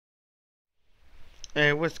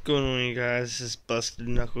Hey, what's going on, you guys? This is Busted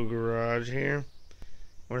Knuckle Garage here.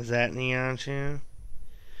 What is that, Neon Chan?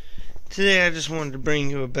 Today I just wanted to bring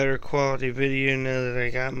you a better quality video now that I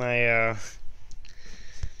got my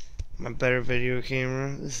my better video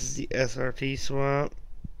camera. This is the SRT swap.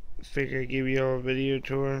 Figure I'd give you all a video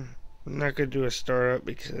tour. I'm not gonna do a startup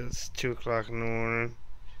because it's 2 o'clock in the morning.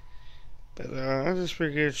 But I just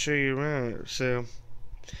figured I'd show you around. So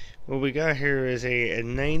what we got here is a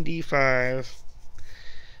 95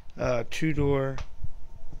 two-door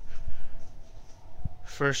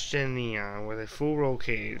first gen Neon with a full roll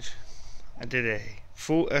cage. I did a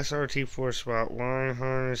full srt4 swap, line,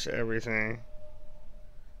 harness, everything.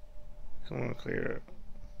 Come on, clear up.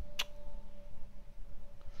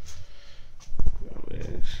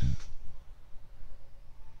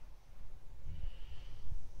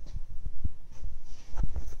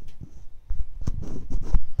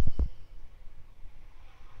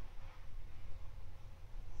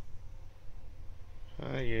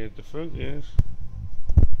 I get the focus.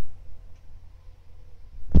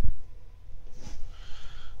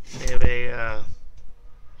 They have a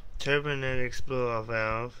turbonetics blow-off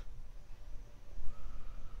valve.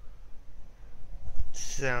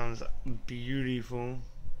 Sounds beautiful.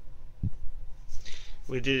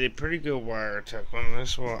 We did a pretty good wire tuck on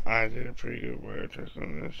this. Well, I did a pretty good wire tuck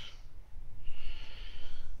on this.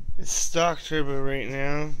 It's stock turbo right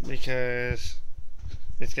now because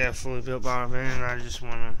it's got a fully built bottom end, and I just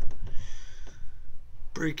want to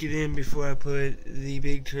break it in before I put the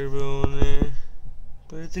big turbo on there.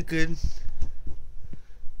 But it's a good.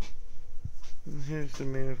 And here's the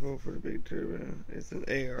manifold for the big turbo. It's an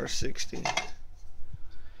AR60.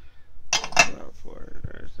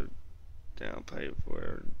 There's a downpipe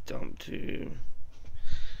for dump tube,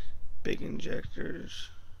 big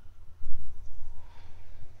injectors.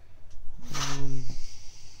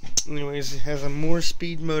 Anyways, it has a more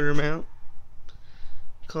speed motor mount.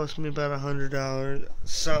 Cost me about $100.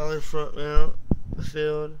 Solid front mount,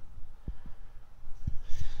 filled.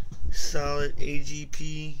 Solid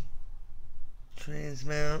AGP trans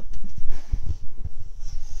mount.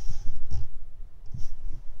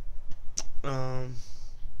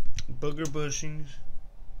 Booger bushings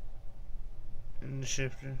in the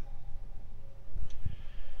shifter.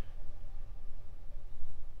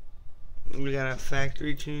 We got a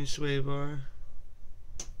factory tuned sway bar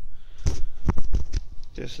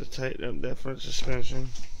just to tighten up that front suspension.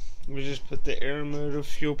 We just put the air motor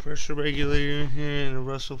fuel pressure regulator in here and a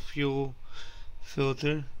Russell fuel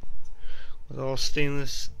filter with all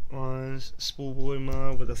stainless lines, spoolboy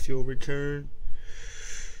mod with a fuel return.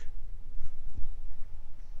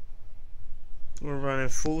 We're running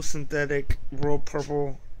full synthetic Royal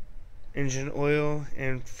Purple engine oil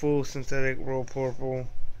and full synthetic Royal Purple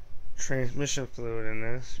transmission fluid in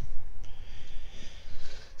this.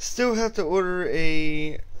 Still have to order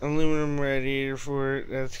a aluminum radiator for it.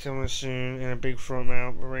 That's coming soon, and a big front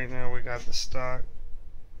mount. But right now we got the stock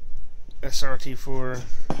srt4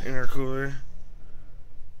 intercooler.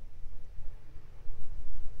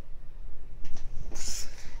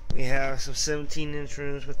 We have some 17-inch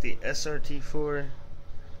rims with the srt4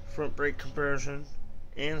 front brake conversion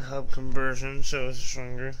and hub conversion, so it's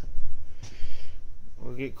stronger.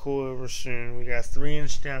 We'll get coilover soon. We got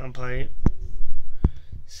 3-inch downpipe.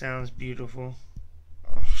 Sounds beautiful.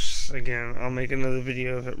 Again, I'll make another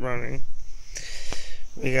video of it running.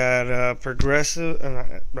 We got not progressive,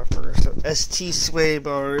 ST sway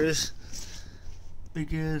bars.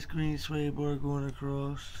 Big ass green sway bar going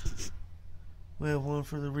across. We have one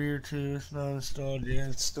for the rear too. It's not installed yet.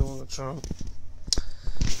 It's still in the trunk.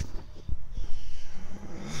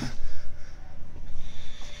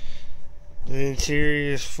 The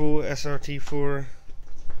interior is full srt4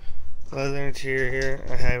 leather interior here.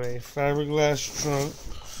 I have a fiberglass trunk,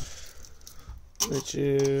 which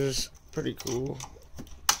is pretty cool.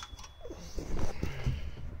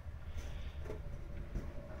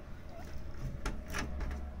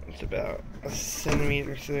 It's about a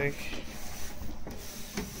centimeter thick.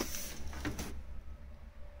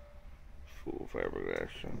 Full fiberglass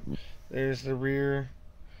trunk. There's the rear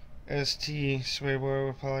ST sway bar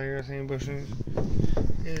with polyurethane bushings.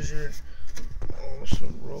 Here's your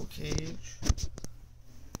awesome roll cage.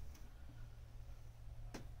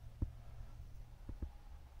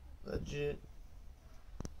 Legit.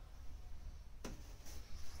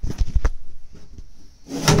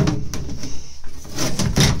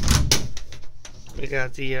 We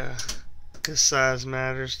got the size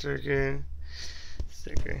matters sticker.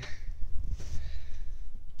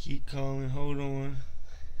 Keep calm and hold on.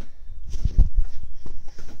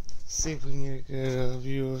 See if we can get a good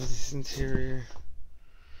view of this interior.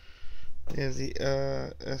 There's the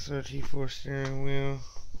srt4 steering wheel.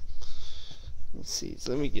 Let's see.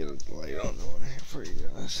 Let me get a light on here for you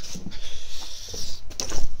guys.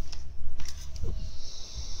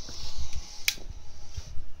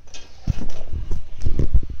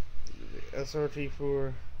 The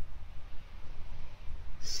srt4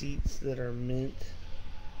 seats that are mint.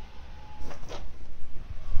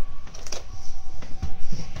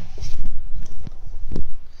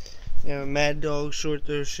 We have a Mad Dog short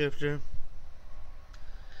throw shifter.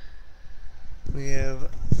 We have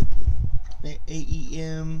an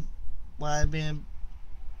AEM wideband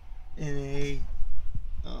and a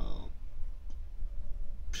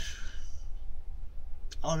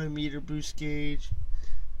autometer boost gauge,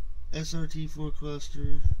 srt4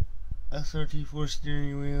 cluster, srt4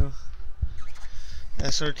 steering wheel,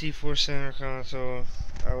 srt4 center console.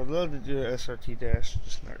 I would love to do an SRT dash,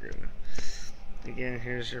 just not gonna. Again,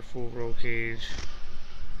 here's your full roll cage.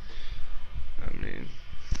 I mean,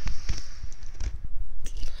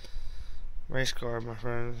 race car, my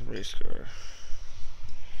friends, race car.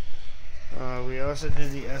 We also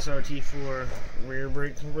did the srt4 rear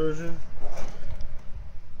brake conversion.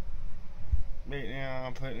 Right now,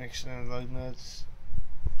 I'm putting extended lug nuts,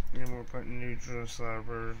 and we're putting neutral slide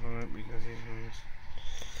rotors on it because these ones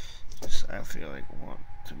just, I feel like, want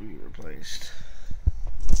to be replaced.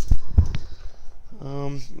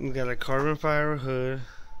 We got a carbon fiber hood,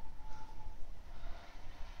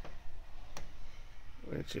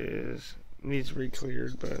 which needs to be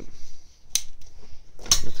cleared, but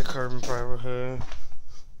with the carbon fiber hood.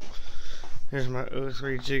 Here's my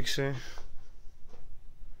 03 Jigsaw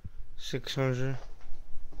 600.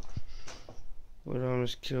 What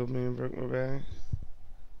almost killed me and broke my back.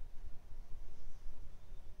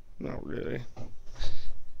 Not really.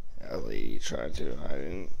 Ellie tried to. I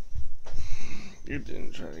didn't. You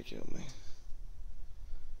didn't try to kill me.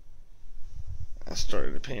 I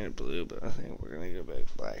started to paint it blue, but I think we're gonna go back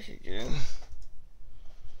black again.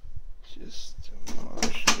 Just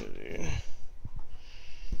demolish it here.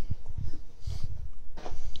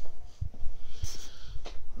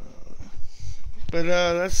 But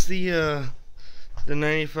that's the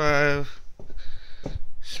 95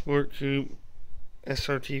 Sport Coupe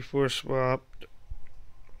srt4 swapped.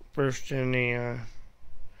 First gen.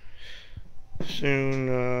 Soon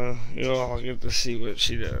you'll all get to see what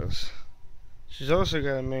she does. She's also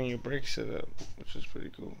got a manual brake setup, which is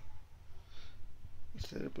pretty cool.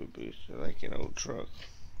 Instead of a booster like an old truck.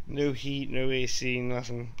 No heat, no AC,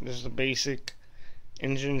 nothing. Just a basic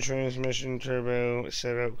engine, transmission, turbo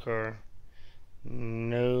setup car.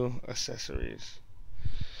 No accessories.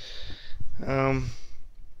 Put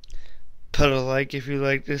a like if you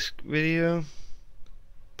like this video.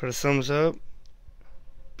 Put a thumbs up.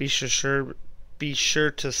 Be sure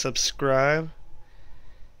to subscribe.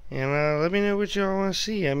 And let me know what y'all want to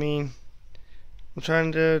see. I mean, I'm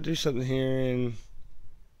trying to do something here, and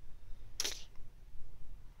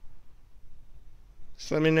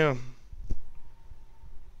just let me know.